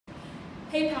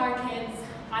Hey Power Kids,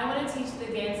 I want to teach the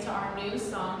dance to our new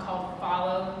song called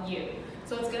Follow You.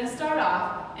 So it's going to start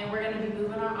off and we're going to be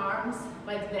moving our arms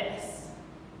like this.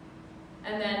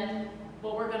 And then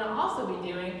what we're going to also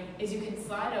be doing is you can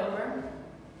slide over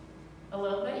a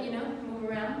little bit, move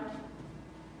around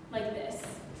like this.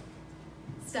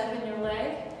 Step in your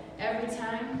leg every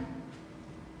time.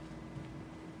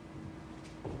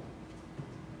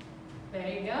 There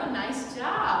you go, nice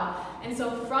job. And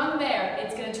so from there,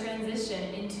 it's gonna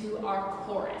transition into our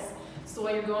chorus. So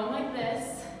while you're going like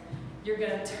this, you're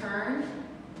gonna turn,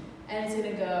 and it's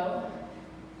gonna go,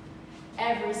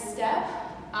 every step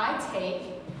I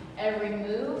take, every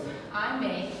move I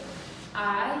make,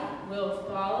 I will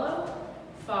follow,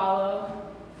 follow,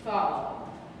 follow.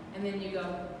 And then you go,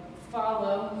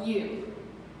 follow you.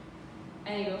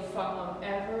 And you go, follow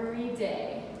every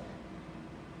day.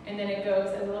 And then it goes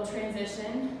a little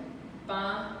transition,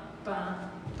 ba, ba,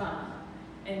 ba.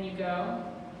 And you go,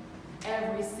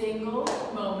 every single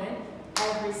moment,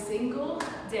 every single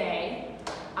day,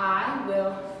 I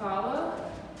will follow,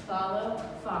 follow,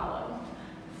 follow,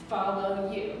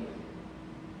 follow you.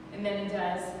 And then it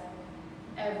does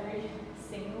every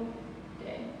single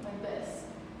day, like this.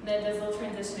 And then it does a little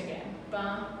transition again,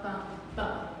 ba, ba,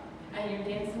 ba. And you're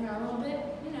dancing around a little bit,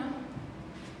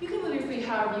 You can move your feet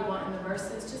however you want in the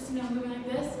verses, just moving like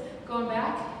this, going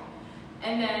back,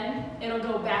 and then it'll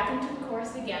go back into the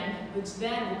chorus again, which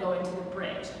then will go into the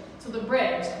bridge. So the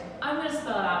bridge, I'm going to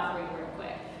spell it out for you real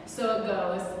quick. So it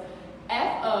goes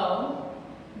F-O-L-L-O-W.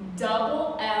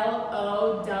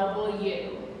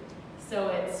 So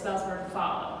it spells for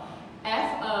follow.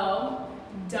 F-O-L-L-O-W.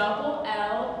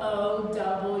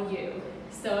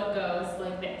 So it goes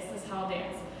like this. This is how I'll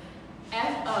dance.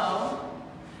 F-O-L-L-O-W,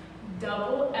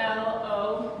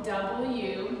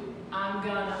 I'm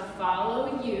gonna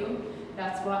follow you,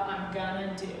 that's what I'm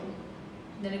gonna do.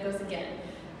 Then it goes again.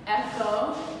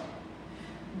 F-O-L-L-O-W,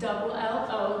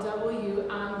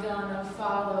 I'm gonna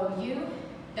follow you,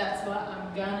 that's what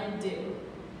I'm gonna do.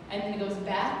 And then it goes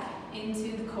back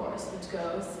into the chorus, which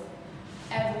goes,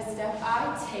 every step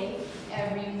I take,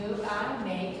 every move I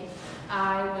make,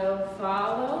 I will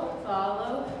follow,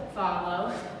 follow,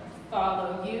 follow,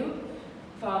 follow you,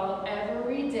 follow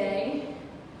every day,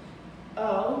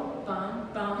 oh, bum,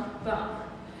 bum, bum.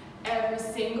 Every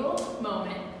single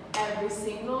moment, every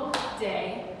single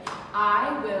day,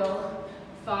 I will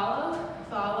follow,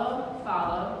 follow,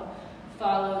 follow,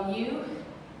 follow you,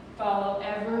 follow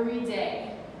every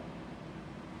day.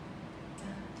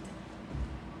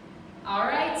 All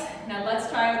right, now let's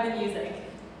try with the music.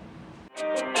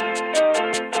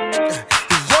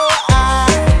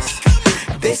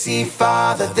 They see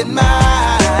farther than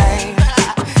mine.